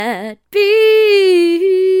bad bitch.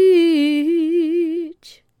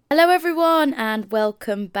 Hello everyone and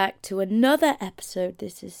welcome back to another episode.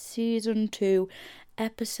 This is season 2,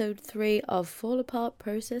 episode 3 of Fall Apart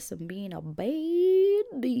Process and Being a Bad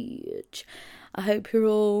Bitch. I hope you're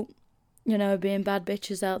all, being bad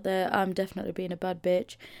bitches out there. I'm definitely being a bad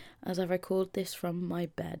bitch as I record this from my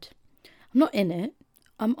bed. I'm not in it,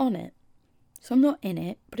 I'm on it. So I'm not in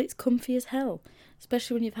it, but it's comfy as hell.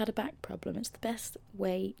 Especially when you've had a back problem. It's the best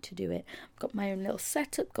way to do it. I've got my own little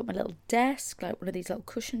setup, got my little desk, like one of these little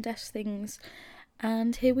cushion desk things.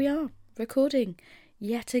 And here we are, recording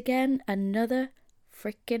yet again another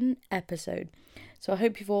freaking episode. So I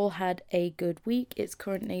hope you've all had a good week. It's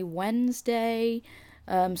currently Wednesday,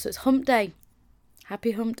 so it's hump day.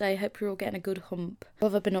 Happy hump day. Hope you're all getting a good hump.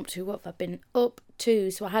 What have I been up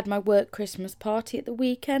to? So I had my work Christmas party at the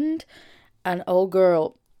weekend. And oh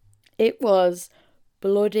girl, it was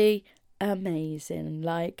bloody amazing.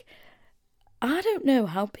 Like, I don't know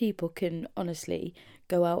how people can honestly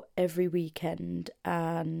go out every weekend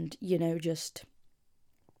and, just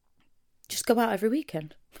go out every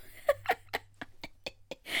weekend.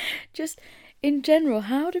 Just in general,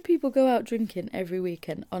 how do people go out drinking every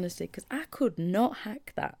weekend, honestly? Because I could not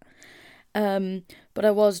hack that. But I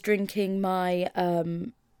was drinking my,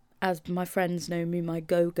 as my friends know me, my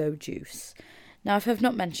go-go juice. Now, if I've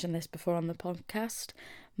not mentioned this before on the podcast,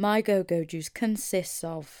 my go-go juice consists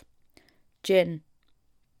of gin,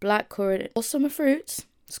 blackcurrant, all summer fruits,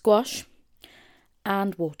 squash,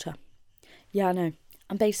 and water. Yeah, I know.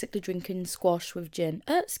 I'm basically drinking squash with gin.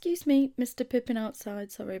 Excuse me, Mr. Pippin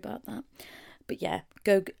outside. Sorry about that. But yeah,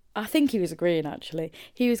 I think he was agreeing, actually.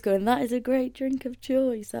 He was going, that is a great drink of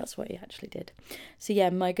choice. That's what he actually did. So yeah,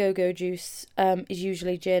 my go-go juice is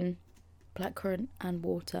usually gin, blackcurrant and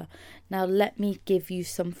water. Now let me give you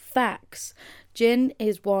some facts. Gin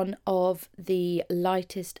is one of the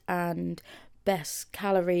lightest and best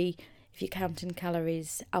calorie, if you're counting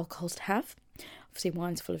calories, alcohols to have. Obviously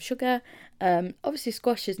wine's full of sugar. Obviously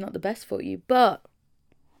squash is not the best for you, but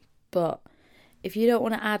if you don't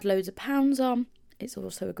want to add loads of pounds on, it's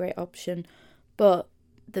also a great option. But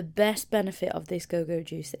the best benefit of this go-go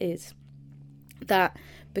juice is that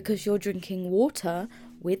because you're drinking water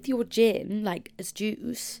with your gin, like as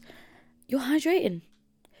juice, you're hydrating.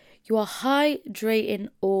 You are hydrating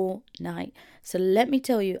all night. So let me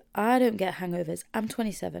tell you, I don't get hangovers. I'm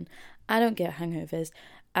 27. I don't get hangovers.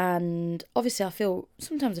 And obviously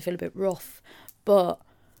sometimes I feel a bit rough. But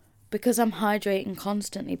because I'm hydrating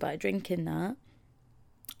constantly by drinking that,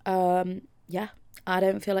 I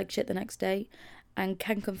don't feel like shit the next day. And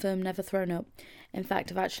can confirm never thrown up. In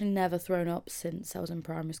fact, I've actually never thrown up since I was in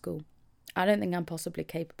primary school. I don't think I'm possibly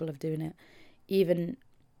capable of doing it. Even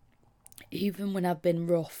when I've been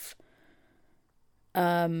rough,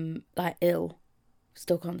 like ill,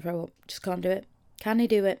 still can't throw up. Just can't do it. Can he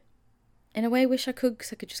do it? In a way, wish I could,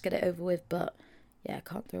 because I could just get it over with. But yeah, I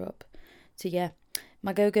can't throw up. So yeah,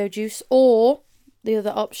 my go-go juice. Or the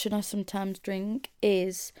other option I sometimes drink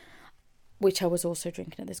is, which I was also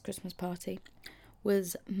drinking at this Christmas party,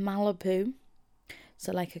 was Malibu.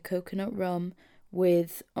 So like a coconut rum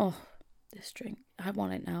with, this drink, I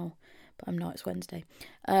want it now, but I'm not, it's Wednesday.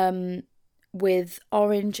 With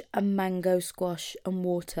orange and mango squash and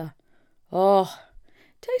water.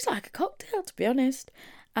 Tastes like a cocktail, to be honest.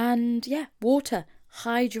 And yeah, water,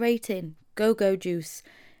 hydrating, go-go juice.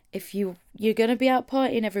 If you're going to be out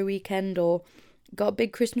partying every weekend or got a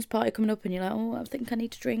big Christmas party coming up and you're like, I think I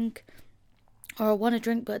need to drink, or I want to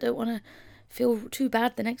drink but I don't want to feel too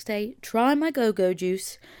bad the next day, try my go-go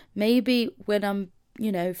juice. Maybe when I'm,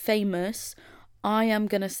 famous, I am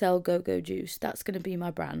going to sell go-go juice. That's going to be my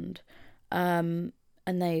brand. And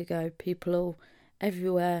there you go.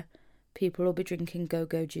 Everywhere, people will be drinking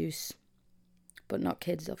go-go juice. But not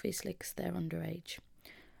kids, obviously, because they're underage.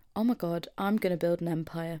 Oh my God, I'm going to build an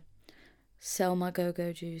empire. Sell my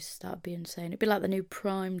go-go juice. That'd be insane. It'd be like the new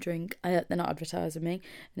Prime drink. They're not advertising me.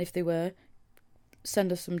 And if they were,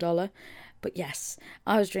 send us some dollar. But yes,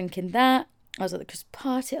 I was drinking that. I was at the Christmas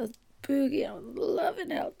party. I was boogieing. I was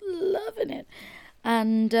loving it.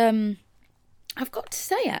 And I've got to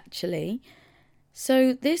say, actually,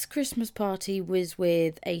 so this Christmas party was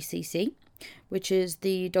with ACC, which is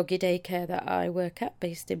the doggy daycare that I work at,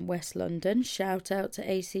 based in West London. Shout out to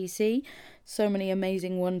ACC. So many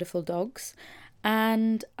amazing, wonderful dogs.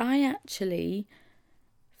 And I actually,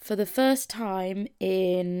 for the first time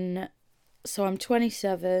so I'm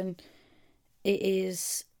 27, it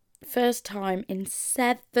is first time in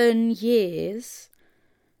 7 years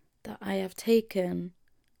that I have taken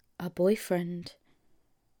a boyfriend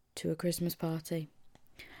to a Christmas party.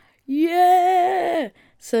 Yeah!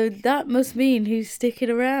 So that must mean he's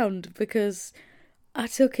sticking around, because I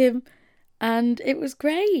took him and it was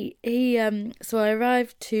great. So I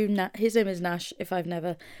arrived to his name is Nash, if I've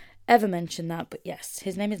never ever mentioned that, but yes,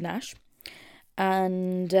 his name is Nash.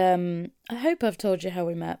 And I hope I've told you how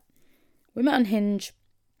we met. We met on Hinge.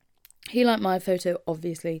 He liked my photo,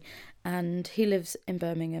 obviously, and he lives in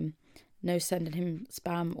Birmingham. No sending him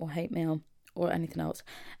spam or hate mail or anything else.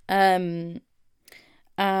 And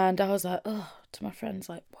I was like, to my friends,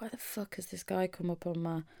 like, why the fuck has this guy come up on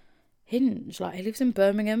my Hinge? Like, he lives in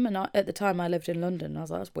Birmingham, and at the time I lived in London. I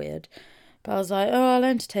was like, that's weird. But I was like, I'll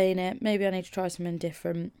entertain it. Maybe I need to try something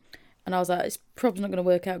different. And I was like, it's probably not going to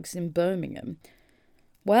work out because it's in Birmingham.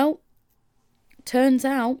 Well, turns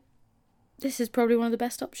out this is probably one of the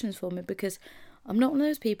best options for me, because I'm not one of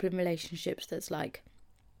those people in relationships that's like,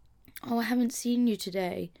 I haven't seen you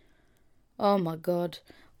today. Oh my God.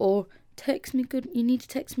 Or you need to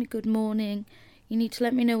text me good morning. You need to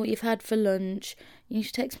let me know what you've had for lunch. You need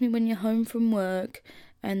to text me when you're home from work,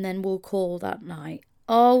 and then we'll call that night.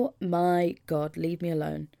 Oh my God, leave me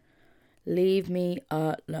alone. Leave me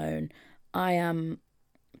alone. Everyone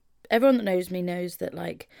that knows me knows that,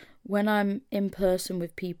 like, when I'm in person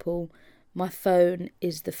with people, my phone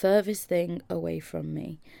is the furthest thing away from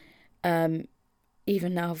me.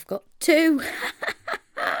 Even now I've got two.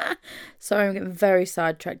 Sorry, I'm getting very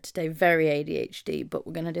sidetracked today, very ADHD, but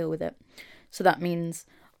we're going to deal with it. So that means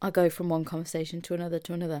I go from one conversation to another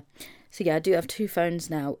to another. So yeah, I do have two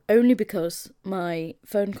phones now, only because my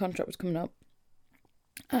phone contract was coming up.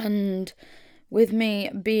 And with me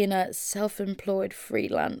being a self-employed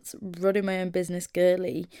freelance, running my own business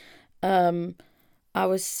girly, I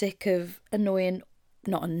was sick of ignoring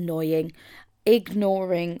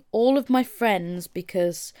all of my friends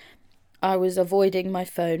because I was avoiding my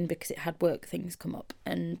phone because it had work things come up.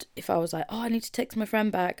 And if I was like, I need to text my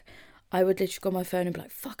friend back, I would literally go on my phone and be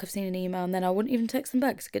like, fuck, I've seen an email, and then I wouldn't even text them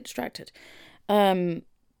back because I get distracted. So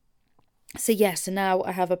now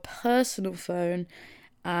I have a personal phone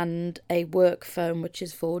and a work phone, which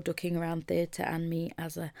is for ducking around theatre and me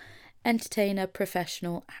as a entertainer,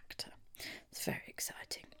 professional actor. It's very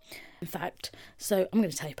exciting. In fact, so I'm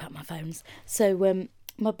going to tell you about my phones. So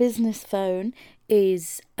my business phone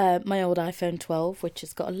is my old iPhone 12, which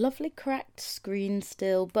has got a lovely cracked screen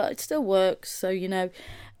still, but it still works, so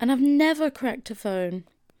and I've never cracked a phone.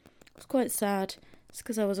 It's quite sad. It's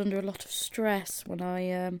because I was under a lot of stress when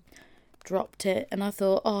I dropped it, and I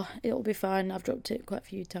thought, it'll be fine. I've dropped it quite a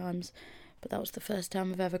few times, but that was the first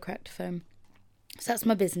time I've ever cracked a phone. So that's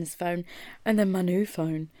my business phone. And then my new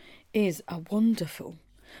phone is a wonderful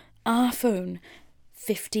iPhone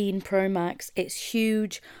 15 Pro Max. It's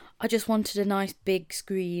huge. I just wanted a nice big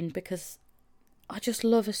screen because I just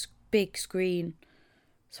love a big screen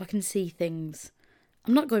so I can see things.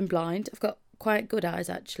 I'm not going blind. I've got quite good eyes,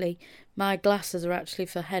 actually. My glasses are actually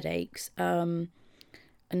for headaches and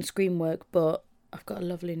screen work, but I've got a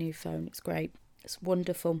lovely new phone. It's great. It's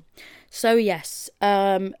wonderful. So yes,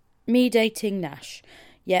 me dating Nash.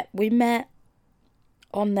 Yeah, we met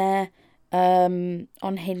on there, on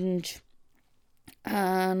Hinge,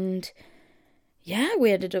 and yeah,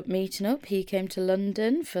 we ended up meeting up. He came to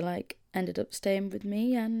London ended up staying with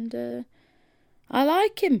me, and I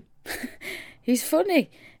like him. He's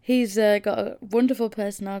funny. He's got a wonderful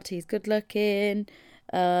personality. He's good looking.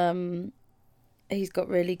 He's got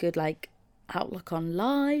really good outlook on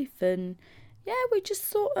life, and yeah, we just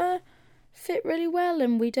sort of fit really well.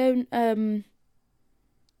 And we don't.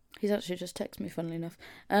 He's actually just texted me, funnily enough.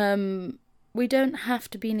 We don't have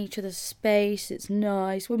to be in each other's space. It's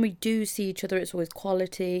nice. When we do see each other, it's always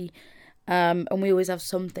quality. And we always have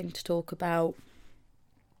something to talk about.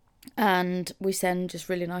 And we send just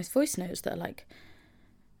really nice voice notes that are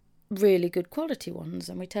really good quality ones.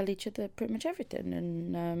 And we tell each other pretty much everything.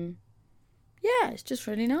 And yeah, it's just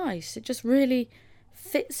really nice. It just really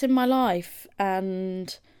fits in my life.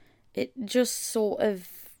 And it just sort of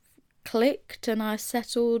clicked, and I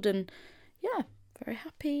settled, and yeah, very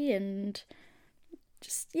happy. And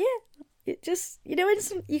just, yeah, it just,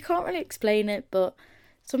 you can't really explain it, but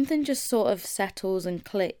something just sort of settles and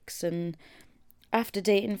clicks. And after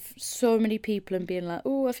dating so many people and being like,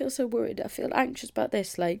 I feel so worried, I feel anxious about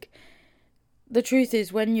this, the truth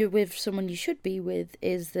is, when you're with someone you should be with,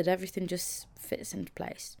 is that everything just fits into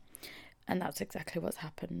place. And that's exactly what's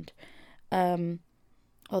happened.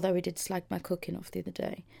 Although he did slag my cooking off the other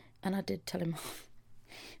day, and I did tell him off.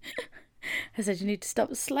 I said, you need to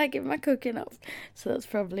stop slagging my cooking off. So that's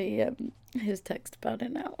probably his text about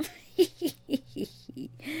it now.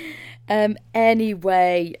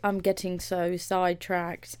 Anyway, I'm getting so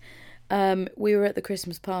sidetracked. We were at the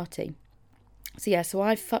Christmas party. So yeah,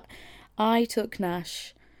 I took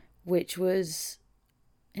Nash which was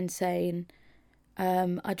insane.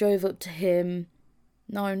 I drove up to him.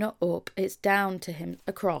 No, not up. It's down to him,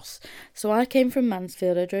 across. So I came from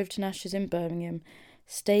Mansfield. I drove to Nash's in Birmingham,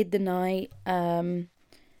 stayed the night.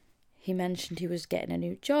 He mentioned he was getting a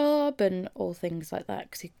new job and all things like that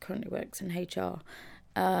because he currently works in HR.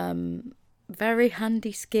 Very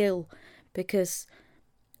handy skill because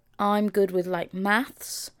I'm good with like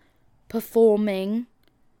maths, performing,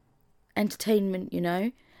 entertainment,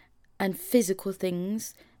 and physical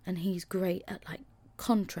things. And he's great at like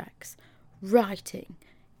contracts, writing,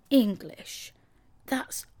 English.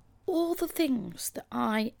 That's all the things that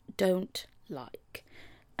I don't like.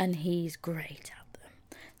 And he's great at them.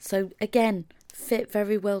 So again, fit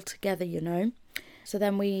very well together, So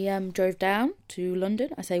then we drove down to London.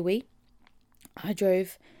 I say we. I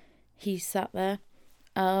drove. He sat there.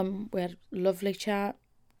 We had a lovely chat,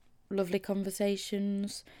 lovely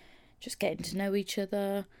conversations, just getting to know each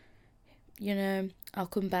other. I'll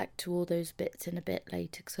come back to all those bits in a bit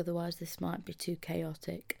later because otherwise this might be too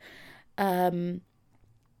chaotic. Then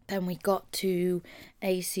we got to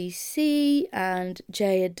ACC and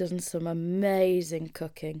Jay had done some amazing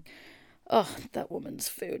cooking. Oh, that woman's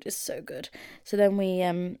food is so good. So then we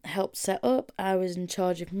helped set up. I was in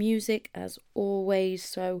charge of music as always.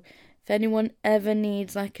 So if anyone ever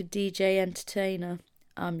needs like a DJ entertainer,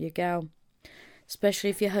 I'm your gal. Especially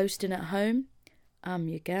if you're hosting at home, I'm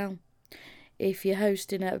your gal. If you're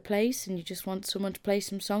hosting at a place and you just want someone to play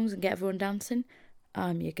some songs and get everyone dancing,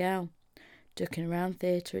 I'm your gal.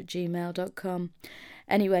 duckingaroundtheatre@gmail.com.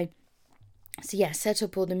 Anyway, so yeah, set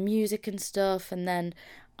up all the music and stuff, and then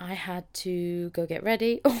I had to go get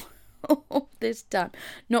ready all this time.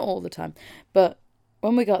 Not all the time, but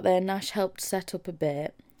when we got there, Nash helped set up a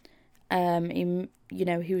bit. He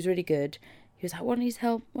was really good. He was like, "What needs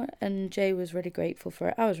help?" And Jay was really grateful for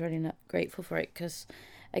it. I was really not grateful for it because,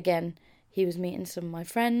 again, he was meeting some of my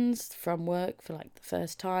friends from work for like the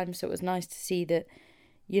first time. So it was nice to see that,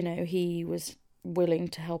 he was willing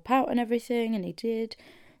to help out and everything, and he did.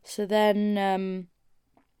 So then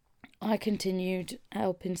I continued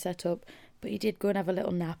helping set up, but he did go and have a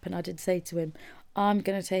little nap, and I did say to him, I'm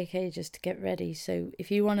going to take ages to get ready, so if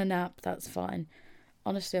you want a nap, that's fine.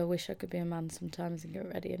 Honestly, I wish I could be a man sometimes and get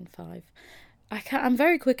ready in 5. I'm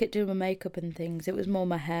very quick at doing my makeup and things. It was more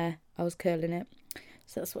my hair. I was curling it.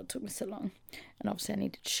 So that's what took me so long. And obviously I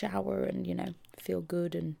needed to shower and, feel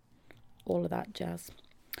good and all of that jazz.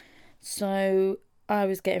 So I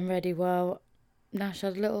was getting ready while Nash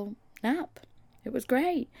had a little nap. It was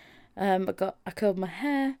great. I curled my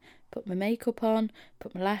hair, put my makeup on,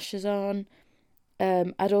 put my lashes on.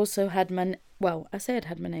 I'd also had I'd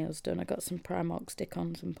had my nails done. I got some Primark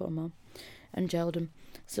stick-ons and put them on and gelled them.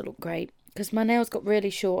 So it looked great. Because my nails got really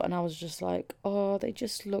short and I was just like, oh, they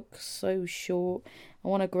just look so short. I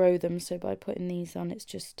want to grow them, so by putting these on, it's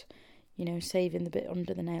just, saving the bit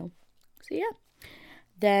under the nail. So yeah.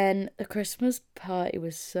 Then the Christmas party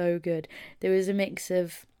was so good. There was a mix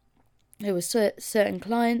of, there were certain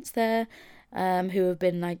clients there who have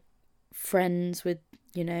been like friends with,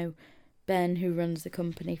 Ben, who runs the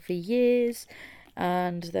company for years.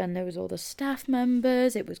 And then there was all the staff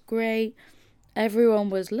members. It was great. Everyone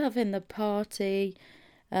was loving the party.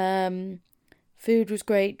 Food was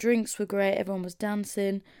great. Drinks were great. Everyone was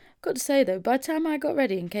dancing. Got to say, though, by the time I got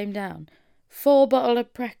ready and came down, 4 bottles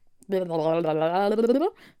of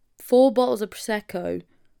Prosecco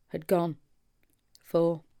had gone.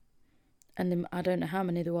 4. And then, I don't know how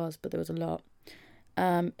many there was, but there was a lot.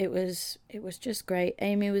 It was just great.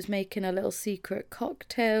 Amy was making her little secret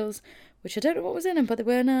cocktails, which I don't know what was in them, but they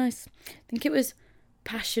were nice. I think it was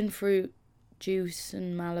passion fruit juice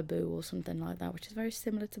and Malibu or something like that, which is very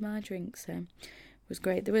similar to my drink, so it was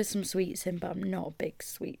great. There was some sweets in, but I'm not a big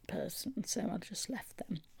sweet person, so I just left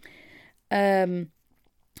them.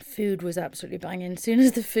 Food was absolutely banging. As soon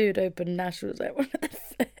as the food opened, Nash was like one of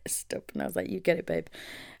the first up, and I was like, you get it, babe.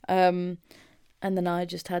 And then I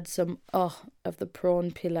just had some of the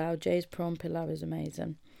prawn pilau. Jay's prawn pilau is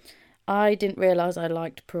amazing. I didn't realise I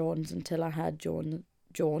liked prawns until I had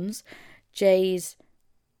Jay's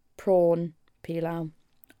prawn pilau.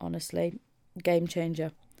 Honestly, game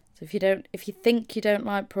changer. So if you think you don't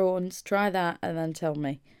like prawns, try that and then tell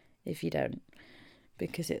me if you don't,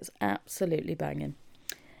 because it's absolutely banging.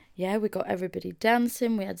 Yeah, we got everybody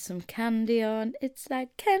dancing. We had some candy on. It's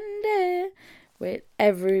like candy with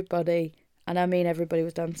everybody. And I mean everybody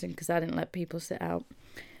was dancing because I didn't let people sit out.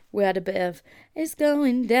 We had a bit of, it's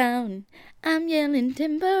going down, I'm yelling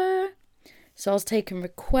timber. So I was taking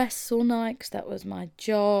requests all night because that was my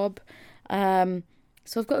job. So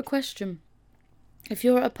I've got a question. If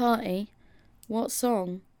you're at a party, what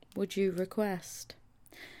song would you request?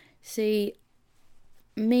 See,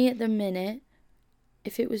 me at the minute,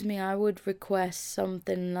 if it was me, I would request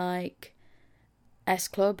something like S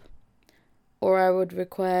Club, or I would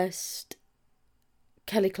request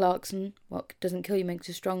Kelly Clarkson, What Doesn't Kill You Makes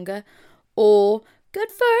You Stronger, or Good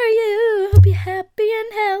For You, Hope You're Happy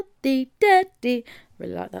and Healthy, Daddy.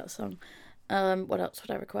 Really like that song. What else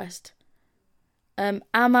would I request? I'm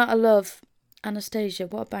Out of Love, Anastasia.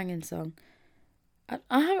 What a banging song.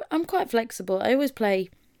 I'm quite flexible. I always play,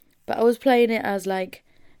 but I was playing it as like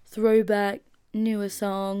throwback, newer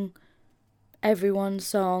song, everyone's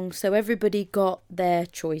song, so everybody got their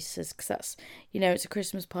choices, because that's, it's a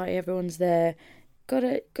Christmas party, everyone's there,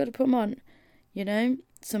 gotta put them on,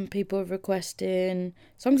 some people are requesting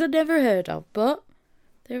songs I'd never heard of, but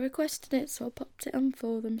they requested it, so I popped it on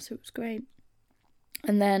for them, so it was great.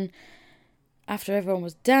 And then after everyone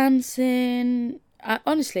was dancing, I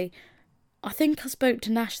think I spoke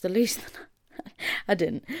to Nash the least. I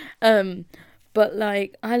didn't, but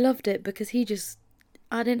like I loved it because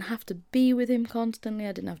I didn't have to be with him constantly.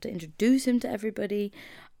 I didn't have to introduce him to everybody.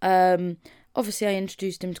 Obviously, I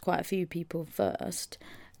introduced him to quite a few people first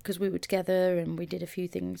because we were together and we did a few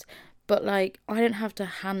things. But, like, I didn't have to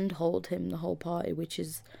handhold him the whole party, which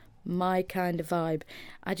is my kind of vibe.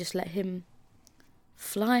 I just let him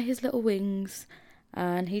fly his little wings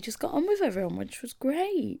and he just got on with everyone, which was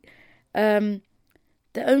great. The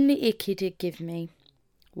only ick he did give me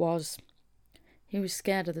was he was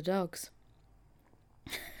scared of the dogs.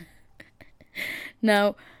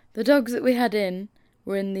 Now, the dogs that we had in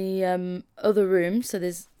were in the other room, so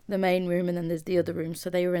there's the main room and then there's the other room, so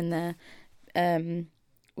they were in there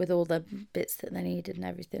with all the bits that they needed and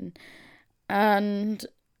everything. And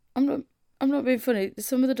I'm not being funny,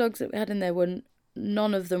 some of the dogs that we had in there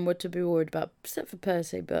none of them were to be worried about, except for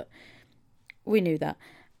Percy, but we knew that.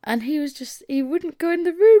 And he wouldn't go in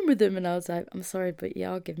the room with them, and I was like, I'm sorry, but you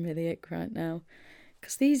are giving me the ick right now.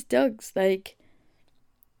 Because these dogs, like,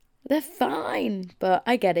 they're fine, but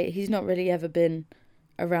I get it. He's not really ever been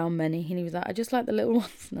around many. And he was like, I just like the little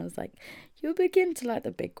ones. And I was like, you'll begin to like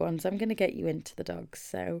the big ones. I'm going to get you into the dogs.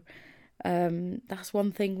 So that's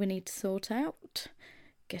one thing we need to sort out.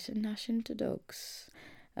 Getting Nash into dogs.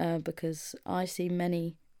 Because I see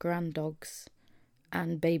many grand dogs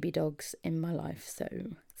and baby dogs in my life. So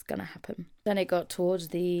it's going to happen. Then it got towards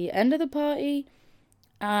the end of the party.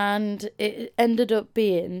 And it ended up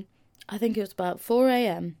being, I think it was about 4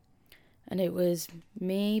 a.m. And it was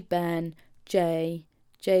me, Ben,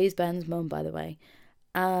 Jay's Ben's mum, by the way,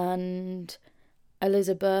 and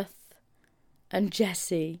Elizabeth and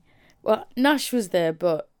Jessie. Well, Nash was there,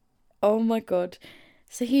 but oh my God.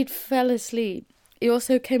 So he'd fell asleep. He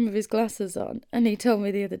also came with his glasses on, and he told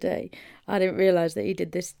me the other day, I didn't realise that he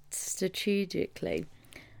did this strategically.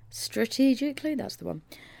 Strategically, that's the one.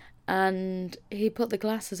 And he put the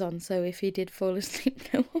glasses on, so if he did fall asleep,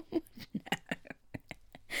 no one would know.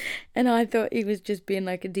 And I thought he was just being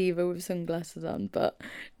like a diva with sunglasses on, but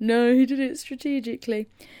no, he did it strategically.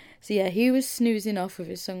 So yeah, he was snoozing off with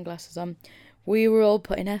his sunglasses on. We were all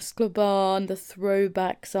putting S Club on, the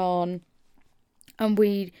throwbacks on, and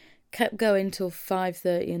we kept going till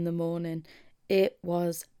 5:30 in the morning. It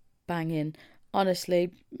was banging.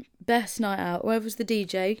 Honestly, best night out. Where was the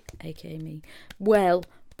DJ? aka me. Well,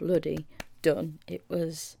 bloody done. It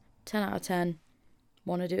was 10 out of 10.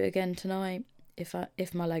 Want to do it again tonight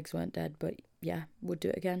if my legs weren't dead, but yeah, would do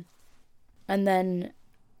it again. And then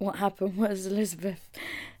what happened was Elizabeth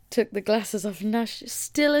took the glasses off and Nash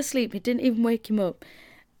still asleep. He didn't even wake him up.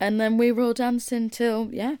 And then we were all dancing till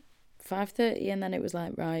 5:30, and then it was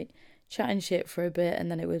like, right, chatting shit for a bit, and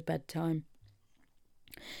then it was bedtime.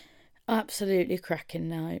 Absolutely cracking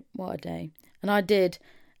night. What a day. And I did,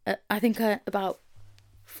 I think about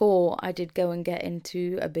 4, I did go and get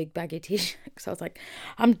into a big baggy t-shirt because I was like,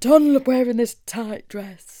 I'm done wearing this tight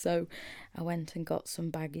dress. So I went and got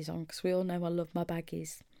some baggies on because we all know I love my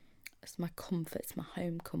baggies. It's my comfort, it's my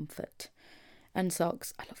home comfort. And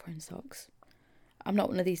socks. I love wearing socks. I'm not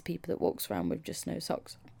one of these people that walks around with just no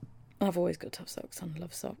socks. I've always got to have socks on. I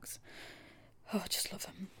love socks. Oh, I just love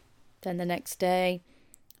them. Then the next day,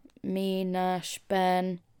 me, Nash,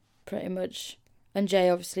 Ben, pretty much, and Jay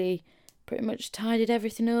obviously pretty much tidied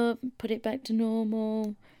everything up, put it back to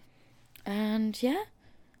normal. And yeah,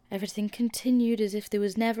 everything continued as if there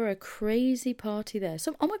was never a crazy party there.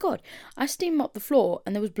 So, oh my God, I steam mopped the floor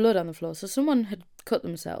and there was blood on the floor. So someone had cut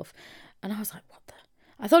themselves. And I was like, what the?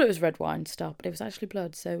 I thought it was red wine stuff, but it was actually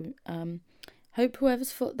blood. So hope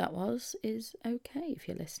whoever's foot that was is okay if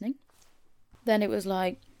you're listening. Then it was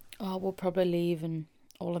like, oh, we'll probably leave and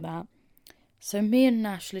all of that. So me and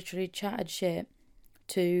Nash literally chatted shit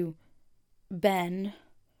to Ben,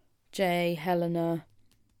 Jay, Helena,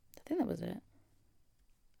 think that was it.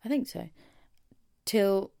 I think so.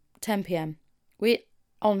 Till 10 p.m.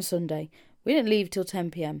 On Sunday. We didn't leave till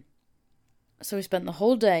 10 p.m. So we spent the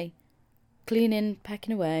whole day cleaning,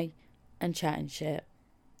 packing away, and chatting shit.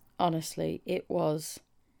 Honestly, it was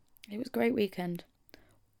a great weekend.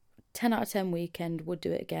 10 out of 10 weekend. Would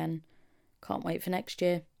do it again. Can't wait for next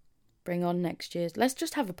year. Bring on next year's. Let's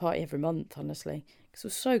just have a party every month, honestly. Because it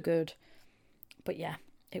was so good. But yeah,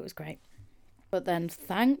 it was great. But then,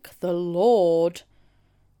 thank the Lord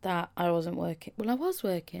that I wasn't working. Well, I was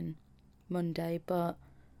working Monday, but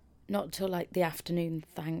not till like the afternoon,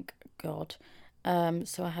 thank God.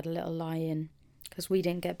 So I had a little lie-in. Because we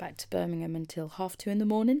didn't get back to Birmingham until 2:30 in the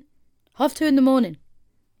morning. 2:30 in the morning.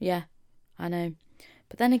 Yeah, I know.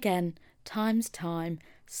 But then again, time's time.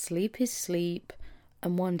 Sleep is sleep.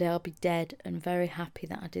 And one day I'll be dead and very happy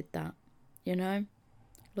that I did that. You know?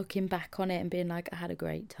 Looking back on it and being like, I had a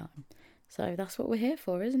great time. So that's what we're here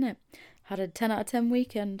for, isn't it? Had a 10 out of 10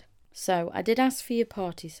 weekend. So I did ask for your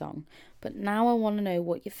party song. But now I want to know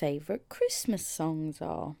what your favourite Christmas songs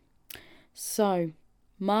are. So,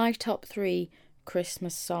 my top 3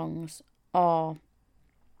 Christmas songs are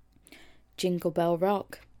Jingle Bell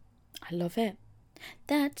Rock. I love it.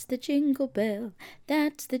 That's the jingle bell.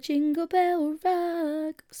 That's the jingle bell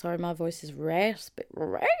rock. Sorry, my voice is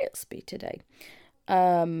raspy today.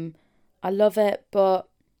 I love it, but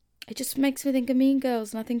it just makes me think of Mean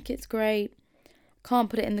Girls, and I think it's great. Can't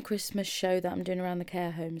put it in the Christmas show that I'm doing around the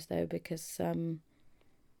care homes, though, because,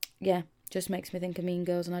 just makes me think of Mean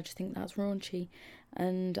Girls, and I just think that's raunchy.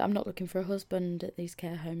 And I'm not looking for a husband at these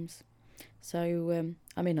care homes. So,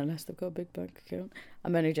 unless they've got a big bank account.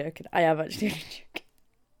 I'm only joking. I am actually joking.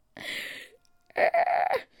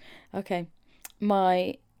 Okay.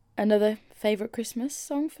 Another favourite Christmas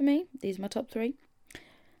song for me. These are my top 3.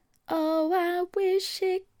 Oh, I wish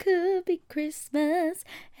it could be Christmas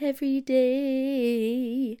every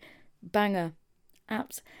day. Banger.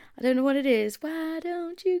 Apps. I don't know what it is. Why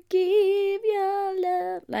don't you give your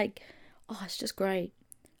love? It's just great.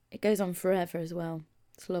 It goes on forever as well.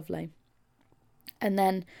 It's lovely. And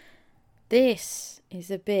then this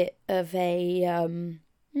is a bit of a,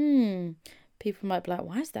 people might be like,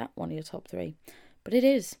 why is that one of your top 3? But it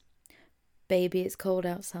is. Baby, It's Cold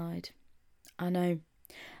Outside. I know.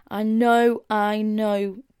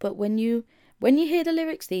 But when you hear the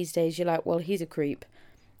lyrics these days, you're like, well, he's a creep.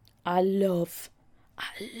 I love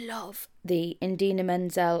the Idina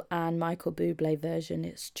Menzel and Michael Bublé version.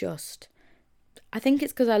 It's just, I think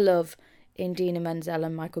it's because I love Idina Menzel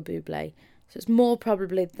and Michael Bublé. So it's more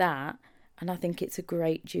probably that, and I think it's a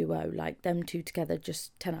great duo, like them two together,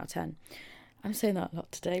 just 10 out of 10. I'm saying that a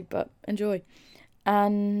lot today, but enjoy.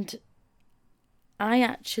 And I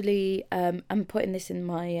actually am putting this in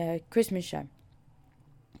my Christmas show,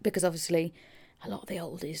 because obviously a lot of the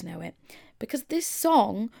oldies know it. Because this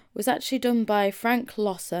song was actually done by Frank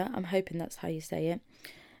Loesser, I'm hoping that's how you say it.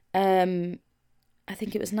 I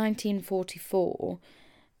think it was 1944,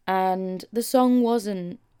 and the song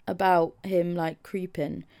wasn't about him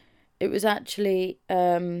creeping. It was actually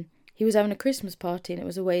he was having a Christmas party, and it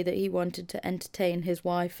was a way that he wanted to entertain his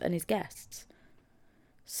wife and his guests.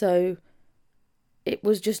 So it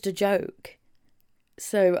was just a joke.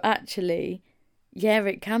 So actually, yeah,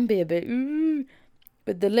 it can be a bit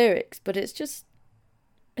with the lyrics, but it's just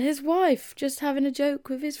his wife just having a joke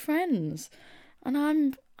with his friends.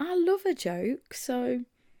 And I love a joke, so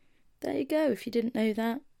there you go. If you didn't know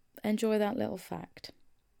that, enjoy that little fact.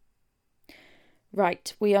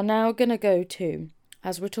 Right, we are now going to go to,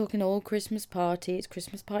 as we're talking all Christmas party, it's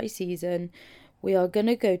Christmas party season, we are going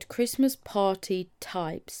to go to Christmas party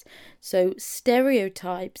types. So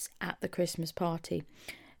stereotypes at the Christmas party.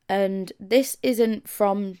 And this isn't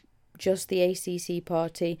from just the ACC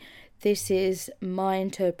party. This is my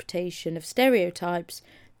interpretation of stereotypes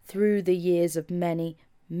through the years of many,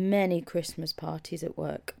 many Christmas parties at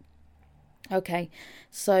work. Okay,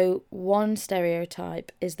 so one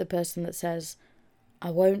stereotype is the person that says, I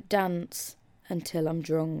won't dance until I'm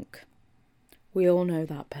drunk. We all know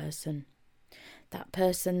that person. That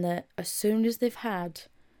person that as soon as they've had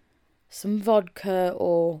some vodka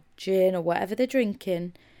or gin or whatever they're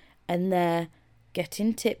drinking and they're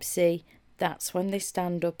getting tipsy, that's when they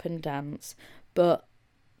stand up and dance. But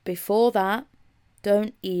before that,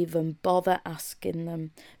 don't even bother asking them,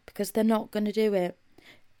 because they're not going to do it.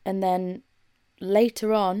 And then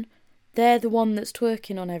later on, they're the one that's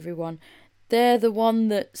twerking on everyone. They're the one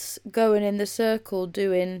that's going in the circle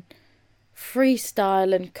doing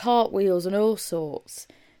freestyle and cartwheels and all sorts.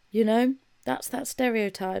 You know, that's that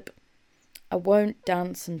stereotype. I won't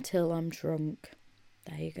dance until I'm drunk.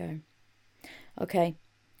 There you go. Okay,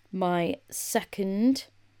 my second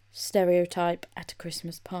stereotype at a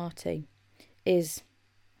Christmas party is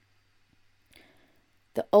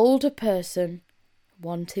the older person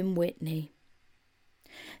wanting Whitney.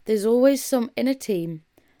 There's always in a team,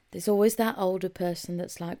 there's always that older person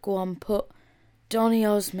that's like, go on, put Donny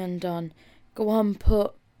Osmond on. Go on,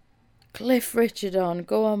 put Cliff Richard on.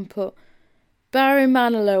 Go on, put Barry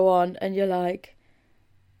Manilow on. And you're like,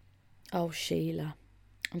 oh, Sheila.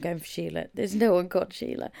 I'm going for Sheila. There's no one called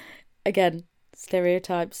Sheila. Again,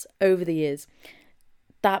 stereotypes over the years.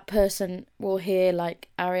 That person will hear like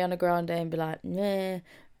Ariana Grande and be like, meh,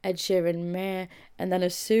 Ed Sheeran, meh. And then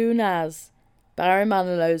as soon as Barry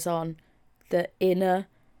Manilow's on, the inner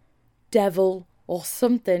devil or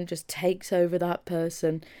something just takes over that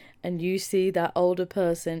person, and you see that older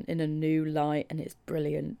person in a new light, and it's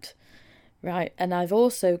brilliant. Right, and I've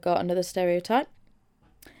also got another stereotype.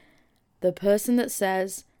 The person that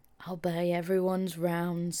says, I'll buy everyone's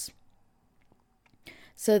rounds.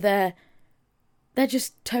 So they're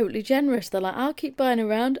just totally generous. They're like, I'll keep buying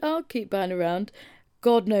around.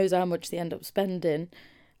 God knows how much they end up spending.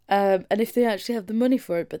 And if they actually have the money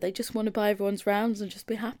for it, but they just want to buy everyone's rounds and just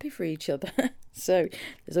be happy for each other. So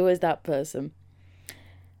there's always that person.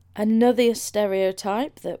 Another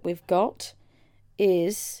stereotype that we've got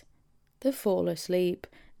is the fall asleep.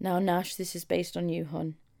 Now, Nash, this is based on you,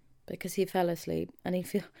 hon, because he fell asleep and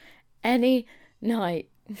any night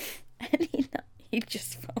he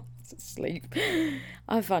just falls asleep.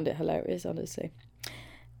 I find it hilarious, honestly.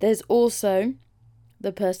 There's also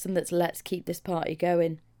the person that's let's keep this party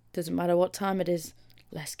going. Doesn't matter what time it is,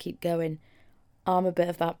 let's keep going. I'm a bit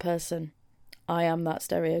of that person. I am that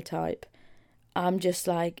stereotype. I'm just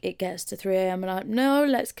like, it gets to 3 a.m. and I'm like, no,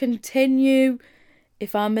 let's continue.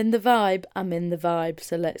 If I'm in the vibe, I'm in the vibe.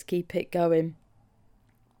 So let's keep it going.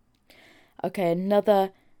 Okay,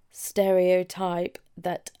 another stereotype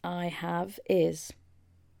that I have is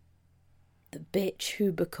the bitch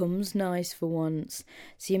who becomes nice for once.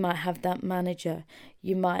 So you might have that manager,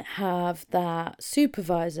 you might have that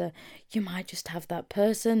supervisor, you might just have that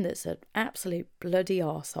person that's an absolute bloody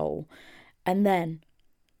arsehole. And then,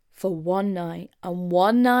 for one night, and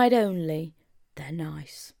one night only, they're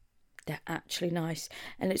nice. They're actually nice.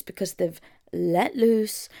 And it's because they've let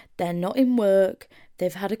loose, they're not in work,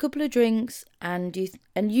 they've had a couple of drinks, and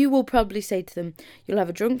you will probably say to them, you'll have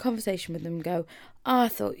a drunk conversation with them and go, oh, I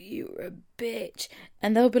thought you were a bitch.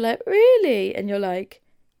 And they'll be like, really? And you're like,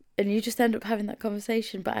 and you just end up having that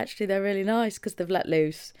conversation, but actually they're really nice because they've let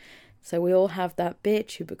loose. So we all have that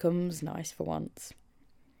bitch who becomes nice for once.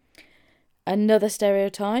 Another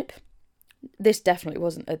stereotype, this definitely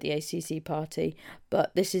wasn't at the ACC party,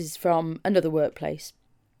 but this is from another workplace.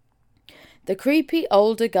 The creepy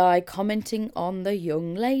older guy commenting on the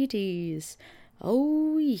young ladies.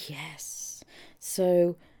 Oh, yes.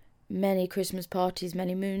 So many Christmas parties,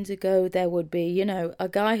 many moons ago, there would be, a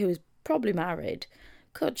guy who was probably married,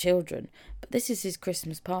 got children, but this is his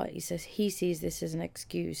Christmas party, so he sees this as an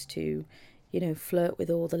excuse to, flirt with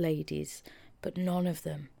all the ladies. But none of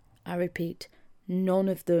them, I repeat, none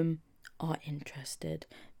of them are interested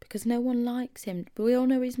because no one likes him. But we all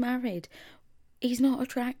know he's married. He's not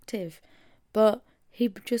attractive. But he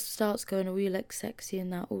just starts going, oh, you look sexy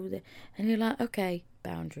and that, all that. And you're like, okay,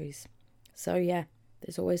 boundaries. So, yeah,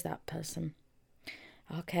 there's always that person.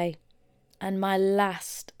 Okay. And my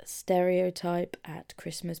last stereotype at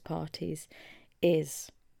Christmas parties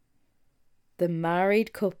is the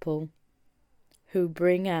married couple who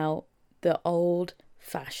bring out the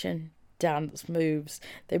old-fashioned dance moves.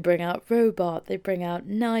 They bring out Robot. They bring out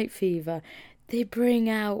Night Fever. They bring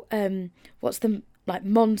out,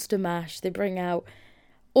 Monster Mash. They bring out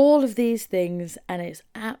all of these things, and it's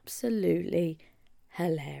absolutely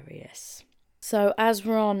hilarious. So as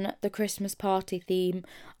we're on the Christmas party theme,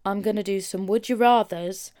 I'm going to do some Would You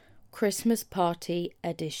Rathers Christmas Party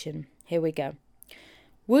Edition. Here we go.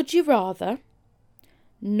 Would you rather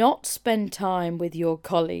not spend time with your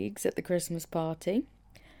colleagues at the Christmas party,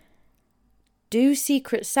 do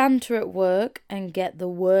Secret Santa at work and get the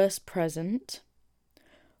worst present,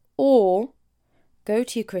 or go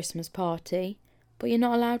to your Christmas party, but you're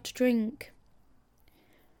not allowed to drink?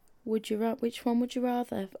 Which one would you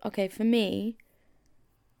rather? Okay, for me,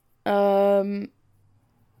 I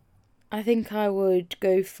think I would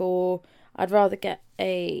go for, I'd rather get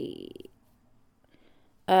a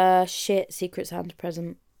shit Secret Santa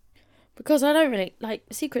present. Because I don't really,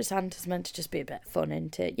 Secret Santa's meant to just be a bit fun,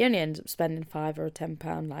 isn't it? You only end up spending £5 or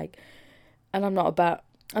 £10, and I'm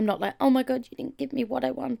not like, oh my God, you didn't give me what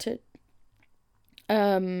I wanted.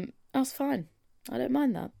 That's fine. I don't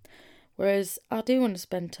mind that. Whereas I do want to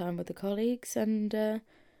spend time with the colleagues, and I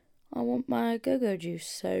want my go-go juice,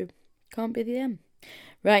 so can't be them.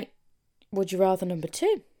 Right, would you rather number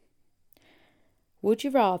 2? Would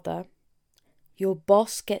you rather your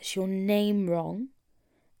boss gets your name wrong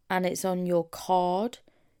and it's on your card,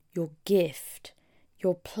 your gift,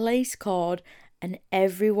 your place card, and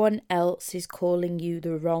everyone else is calling you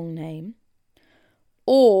the wrong name?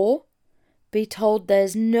 Or be told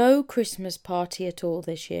there's no Christmas party at all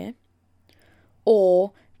this year?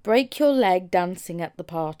 Or break your leg dancing at the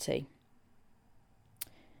party?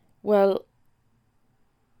 Well,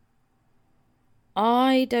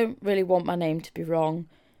 I don't really want my name to be wrong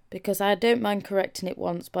because I don't mind correcting it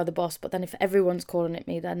once by the boss, but then if everyone's calling it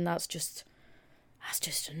me, then that's just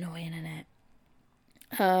annoying, isn't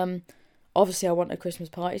it? Obviously I want a Christmas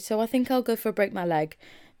party, so I think I'll go for a break my leg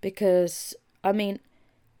because, I mean,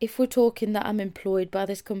 if we're talking that I'm employed by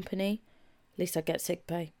this company, at least I get sick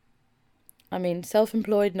pay. I mean,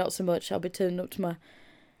 self-employed, not so much. I'll be turning up to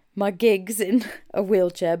my gigs in a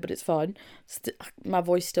wheelchair, but it's fine. My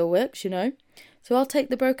voice still works, So I'll take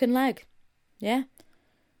the broken leg. Yeah.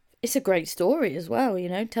 It's a great story as well,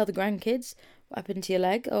 Tell the grandkids what happened to your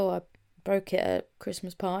leg. Oh, I broke it at a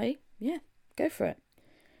Christmas party. Yeah, go for it.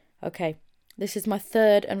 Okay, this is my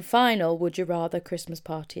third and final Would You Rather Christmas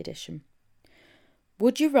Party edition.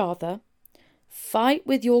 Would you rather fight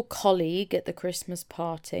with your colleague at the Christmas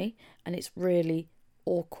party and it's really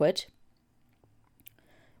awkward?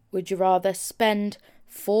 Would you rather spend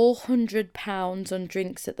 £400 on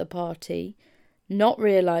drinks at the party, not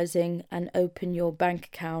realising, and open your bank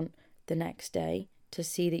account the next day to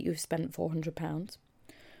see that you've spent £400?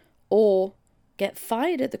 Or get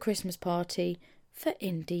fired at the Christmas party for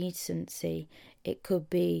indecency? It could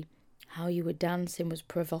be how you were dancing was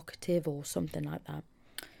provocative or something like that.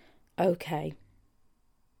 Okay.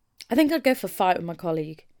 I think I'd go for fight with my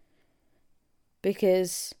colleague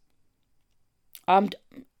because I'm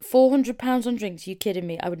 £400 on drinks. Are you kidding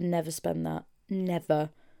me? I would never spend that. Never.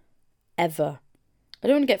 Ever. I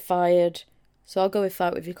don't want to get fired, so I'll go with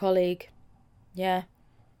fight with your colleague. Yeah,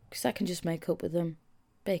 because I can just make up with them.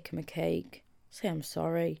 Bake them a cake. Say I'm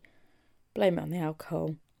sorry. Blame it on the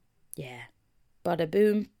alcohol. Yeah. Bada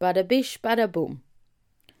boom, bada bish, bada boom.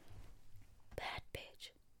 Bad bitch.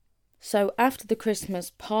 So after the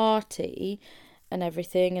Christmas party and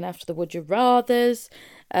everything, and after the Would You Rathers,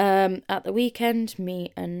 at the weekend,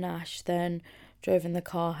 me and Nash then drove in the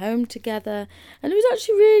car home together. And it was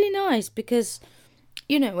actually really nice because,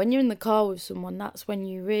 when you're in the car with someone, that's when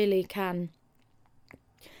you really can,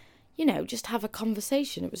 just have a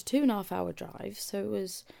conversation. It was a 2.5 hour drive, so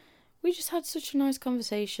we just had such a nice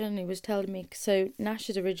conversation. He was telling me, so Nash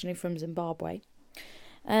is originally from Zimbabwe,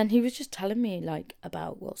 and he was just telling me,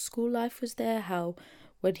 about what school life was there, how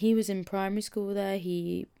when he was in primary school there,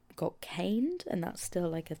 he got caned, and that's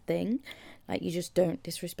still, a thing. You just don't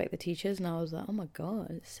disrespect the teachers, and I was like, oh my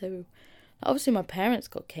God. So, obviously my parents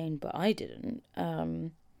got caned, but I didn't.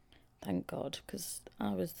 Thank God, because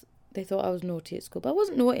they thought I was naughty at school, but I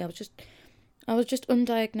wasn't naughty. I was just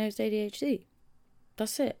undiagnosed ADHD.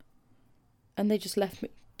 That's it. And they just left me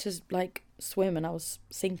to swim, and I was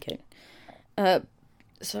sinking.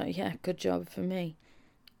 So yeah, good job for me.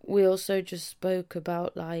 We also just spoke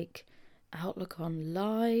about outlook on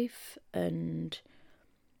life and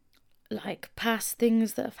past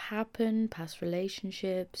things that have happened, past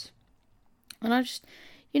relationships, and I just,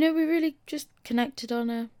 we really just connected on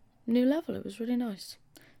a new level. It was really nice.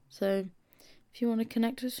 So if you want to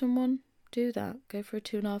connect with someone, do that. Go for a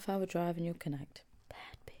 2.5 hour drive and you'll connect.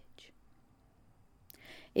 Bad bitch.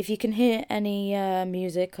 If you can hear any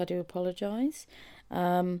music, I do apologise.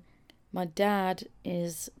 My dad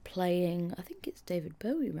is playing, I think it's David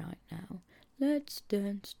Bowie right now. Let's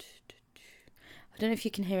dance. I don't know if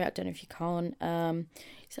you can hear it, I don't know if you can't.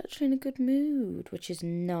 He's actually in a good mood, which is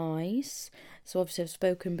nice. So obviously I've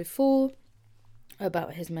spoken before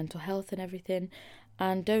about his mental health and everything.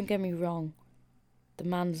 And don't get me wrong, the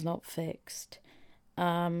man's not fixed.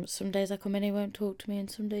 Some days I come in, he won't talk to me,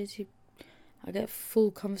 and some days I get a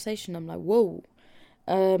full conversation. I'm like, whoa.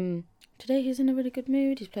 Today he's in a really good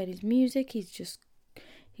mood. He's played his music.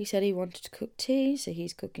 He said he wanted to cook tea, so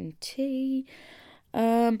he's cooking tea.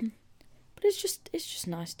 But it's just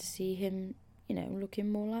nice to see him,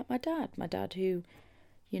 looking more like my dad. My dad who,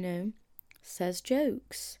 says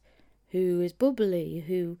jokes, who is bubbly,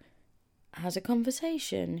 who has a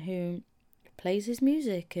conversation, who plays his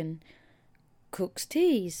music and cooks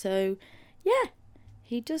tea. So, yeah,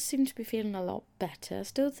 he does seem to be feeling a lot better. I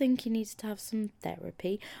still think he needs to have some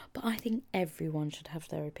therapy, but I think everyone should have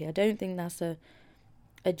therapy. I don't think that's a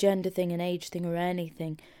gender thing, an age thing or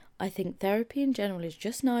anything. I think therapy in general is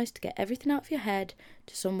just nice to get everything out of your head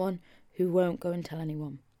to someone who won't go and tell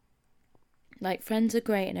anyone. Friends are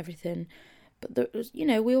great and everything, But there's,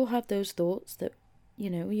 we all have those thoughts that,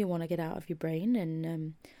 you want to get out of your brain,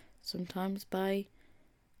 and sometimes by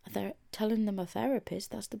telling them a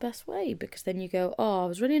therapist, that's the best way, because then you go, oh, I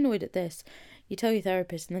was really annoyed at this. You tell your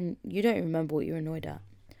therapist, and then you don't remember what you're annoyed at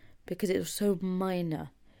because it was so minor.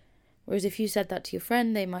 Whereas if you said that to your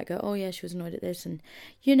friend, they might go, oh yeah, she was annoyed at this, and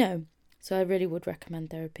So I really would recommend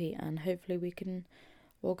therapy, and hopefully we can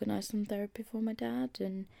organise some therapy for my dad.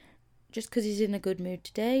 And just because he's in a good mood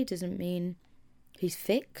today doesn't mean he's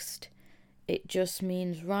fixed. It just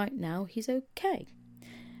means right now he's okay.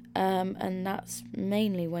 And that's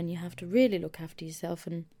mainly when you have to really look after yourself,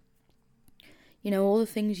 and all the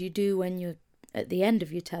things you do when you're at the end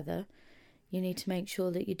of your tether, you need to make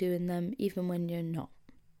sure that you're doing them even when you're not.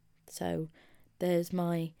 So there's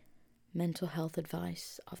my mental health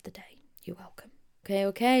advice of the day. You're welcome.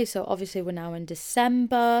 Okay, so obviously we're now in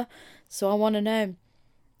December, so I want to know,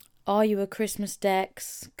 are you a Christmas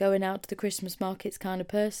decks, going out to the Christmas markets kind of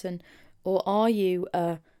person, or are you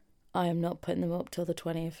a I am not putting them up till the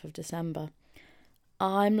 20th of December?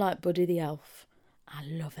 I'm like Buddy the Elf. I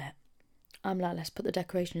love it. I'm like, let's put the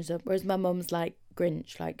decorations up. Whereas my mum's like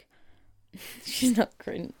Grinch. Like, she's not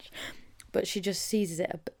Grinch, but she just sees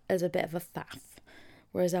it as a bit of a faff.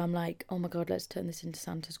 Whereas I'm like, oh my God, let's turn this into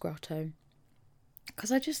Santa's grotto.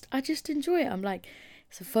 Because I just enjoy it. I'm like,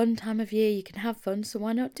 it's a fun time of year. You can have fun, so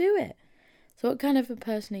why not do it? So what kind of a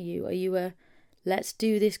person are you? Are you a let's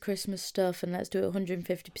do this Christmas stuff and let's do it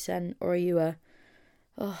 150%? Or are you a,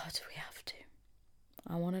 oh, do we have to?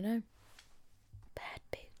 I want to know. Bad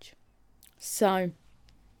bitch. So,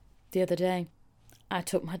 the other day, I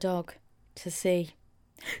took my dog to see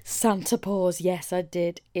Santa Paws. Yes, I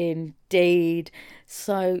did indeed.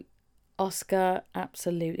 So, Oscar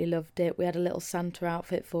absolutely loved it. We had a little Santa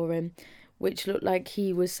outfit for him, which looked like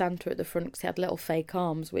he was Santa at the front because he had little fake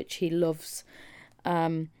arms, which he loves.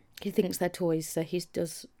 He thinks they're toys, so he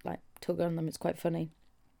does like tug on them. It's quite funny.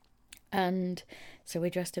 And so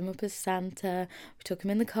we dressed him up as Santa. We took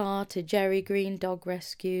him in the car to Jerry Green Dog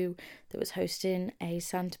Rescue that was hosting a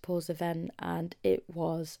Santa Paws event, and it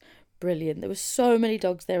was brilliant. There were so many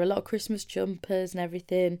dogs there, a lot of Christmas jumpers and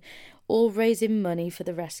everything, all raising money for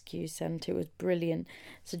the rescue centre. It was brilliant.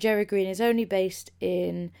 So Jerry Green is only based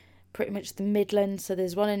in pretty much the Midlands. So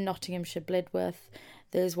there's one in Nottinghamshire, Blidworth.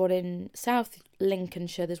 There's one in South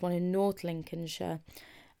Lincolnshire. There's one in North Lincolnshire.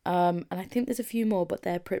 And I think there's a few more, but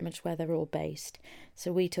they're pretty much where they're all based.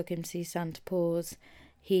 So we took him to see Santa Paws.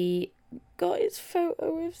 He got his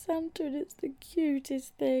photo with Santa, and it's the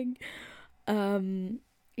cutest thing.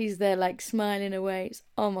 He's there like smiling away.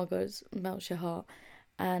 Oh my God, it melts your heart.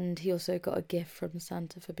 And he also got a gift from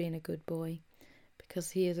Santa for being a good boy,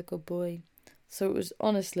 because he is a good boy. So it was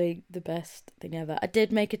honestly the best thing ever. I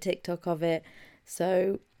did make a TikTok of it.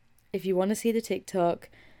 So if you want to see the TikTok,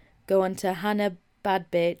 go on to Hannah Bad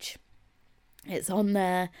Bitch. It's on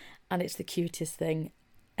there, and it's the cutest thing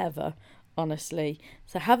ever, honestly.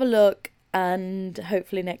 So have a look, and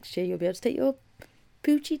hopefully next year you'll be able to take your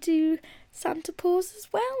Poochie to Santa Paws as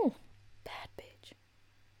well. Bad bitch.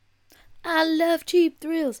 I love cheap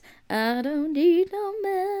thrills. I don't need no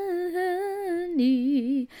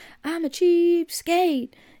money. I'm a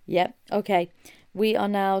cheapskate. Yep, okay. We are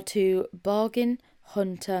now to Bargain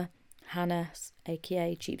Hunter Hannah,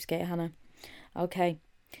 aka Cheapskate Hannah. Okay,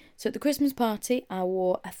 so at the Christmas party, I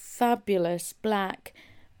wore a fabulous black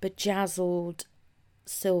bejazzled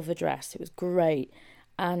silver dress. It was great,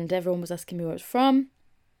 and everyone was asking me where it was from.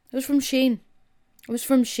 It was from Shein. I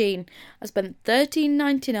spent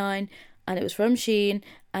 $13.99, and it was from Shein,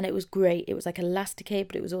 and it was great. It was like elasticate,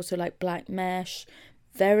 but it was also like black mesh.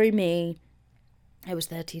 Very me. It was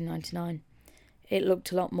 $13.99. It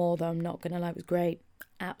looked a lot more, though, I'm not going to lie. It was great.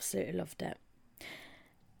 Absolutely loved it.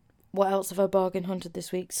 What else have I bargain hunted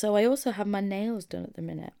this week? So I also have my nails done at the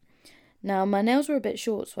minute. Now, my nails were a bit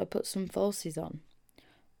short, so I put some falsies on.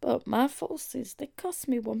 But my falsies, they cost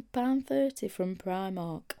me £1.30 from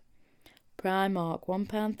Primark.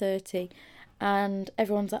 £1.30. And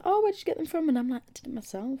everyone's like, oh, where did you get them from? And I'm like, I did it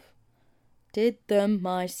myself.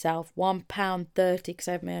 £1.30 because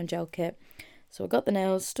I have my own gel kit. So I got the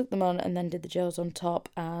nails, stuck them on, and then did the gels on top,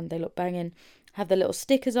 and they look banging. Have the little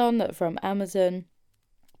stickers on that are from Amazon.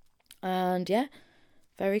 And yeah,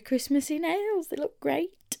 very Christmassy nails. They look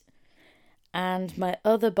great. And my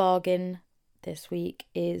other bargain this week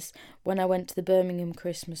is when I went to the Birmingham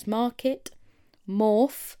Christmas market,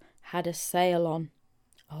 Morphe had a sale on.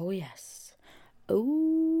 Oh yes.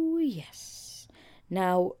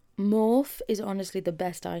 Now, Morphe is honestly the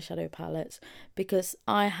best eyeshadow palettes, because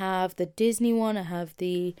I have the Disney one, I have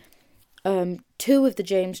the 2 of the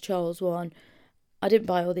James Charles one. I didn't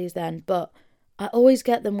buy all these then, but I always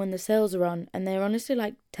get them when the sales are on, and they're honestly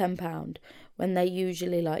like £10 when they're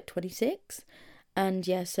usually like 26. And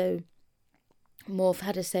yeah, so Morph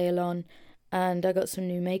had a sale on, and I got some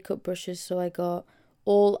new makeup brushes. So I got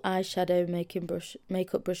all eyeshadow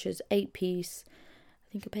makeup brushes, 8-piece.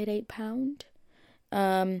 I think I paid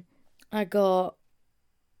 £8. I got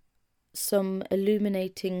some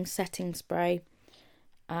illuminating setting spray,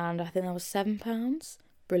 and I think that was £7.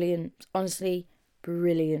 Brilliant, honestly,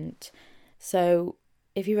 brilliant. So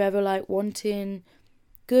if you're ever like wanting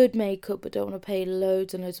good makeup but don't want to pay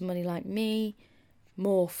loads and loads of money like me,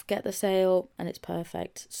 Morph, get the sale, and it's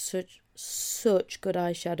perfect. Such good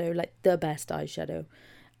eyeshadow, like the best eyeshadow.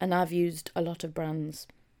 And I've used a lot of brands,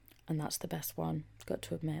 and that's the best one, got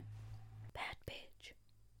to admit. Bad bitch.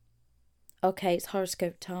 Okay, it's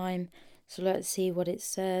horoscope time, so let's see what it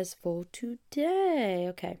says for today.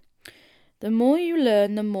 Okay. The more you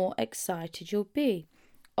learn, the more excited you'll be.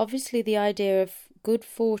 Obviously, the idea of good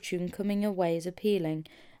fortune coming your way is appealing.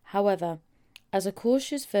 However, as a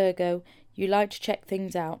cautious Virgo, you like to check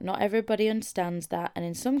things out. Not everybody understands that, and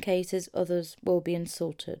in some cases, others will be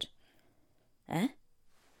insulted.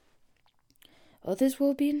 Others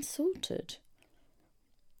will be insulted?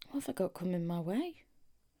 What have I got coming my way?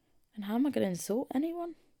 And how am I going to insult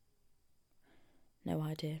anyone? No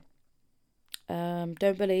idea.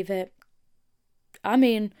 Don't believe it. I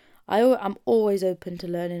mean, I'm always open to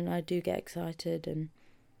learning, and I do get excited,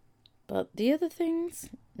 but the other things,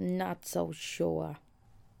 not so sure.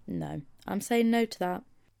 No, I'm saying no to that.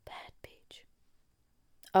 Bad bitch.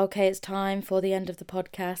 Okay, it's time for the end of the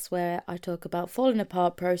podcast where I talk about falling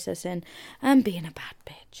apart, processing, and being a bad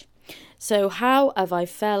bitch. So how have I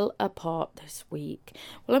fell apart this week?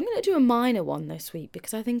 Well, I'm going to do a minor one this week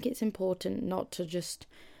because I think it's important not to just,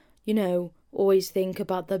 always think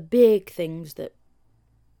about the big things that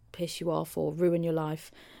piss you off or ruin your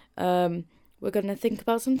life. We're going to think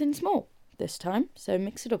about something small this time, so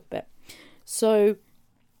mix it up a bit. So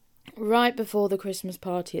right before the Christmas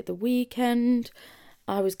party at the weekend,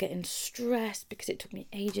 I was getting stressed because it took me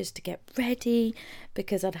ages to get ready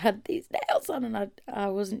because I'd had these nails on and I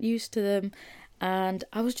wasn't used to them, and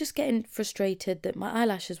I was just getting frustrated that my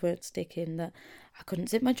eyelashes weren't sticking, that I couldn't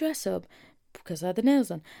zip my dress up because I had the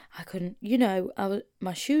nails on. I couldn't,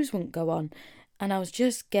 my shoes wouldn't go on, and I was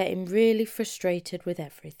just getting really frustrated with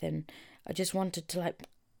everything. I just wanted to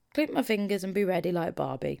click my fingers and be ready like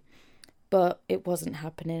Barbie, but it wasn't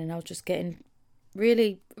happening, and I was just getting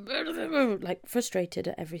really frustrated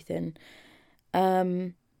at everything.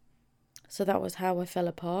 So that was how I fell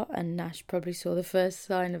apart, and Nash probably saw the first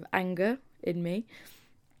sign of anger in me,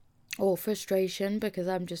 or frustration, because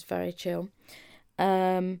I'm just very chill.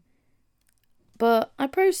 But I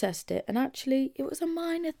processed it, and actually it was a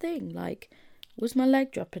minor thing. Was my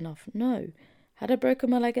leg dropping off? No. Had I broken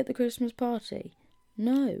my leg at the Christmas party?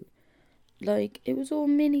 No. It was all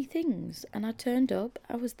mini things, and I turned up,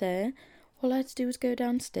 I was there, all I had to do was go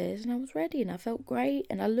downstairs, and I was ready, and I felt great,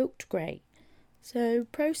 and I looked great. So,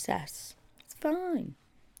 process. It's fine.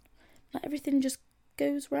 Not everything just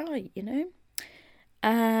goes right,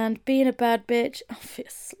 And being a bad bitch,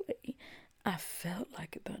 obviously, I felt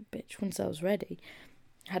like a bad bitch once I was ready.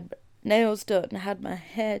 I had my nails done, I had my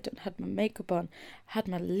hair done, had my makeup on, had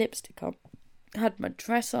my lipstick on, had my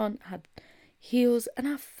dress on, had heels, and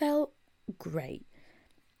I felt great.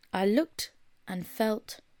 I looked and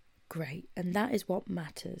felt great, and that is what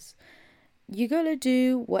matters. You gotta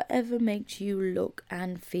do whatever makes you look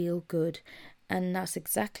and feel good, and that's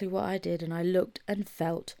exactly what I did, and I looked and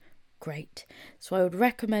felt great. So I would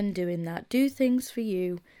recommend doing that. Do things for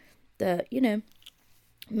you that,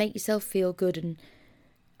 make yourself feel good. And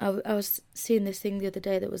I was seeing this thing the other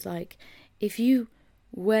day that was if you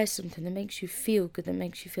wear something that makes you feel good, that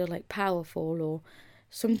makes you feel powerful or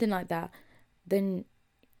something like that, then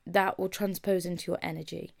that will transpose into your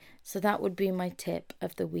energy. So that would be my tip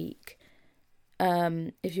of the week.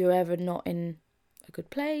 If you're ever not in a good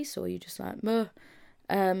place, or you just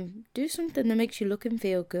do something that makes you look and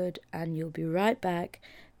feel good, and you'll be right back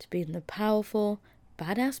to being the powerful,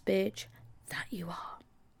 badass bitch that you are.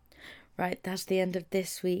 Right, that's the end of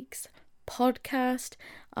this week's podcast.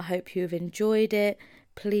 I hope you've enjoyed it.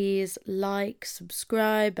 Please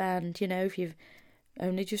subscribe, and if you've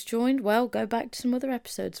only just joined, well, go back to some other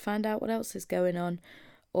episodes, find out what else is going on.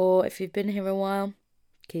 Or if you've been here a while,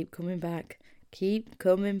 keep coming back. Keep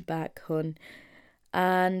coming back, hun.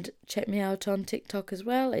 And check me out on TikTok as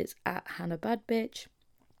well. It's at Hannah Bad Bitch.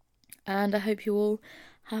 And I hope you all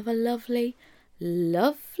have a lovely,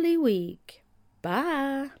 lovely week.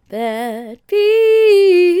 Bye. Bad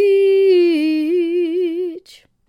bitch.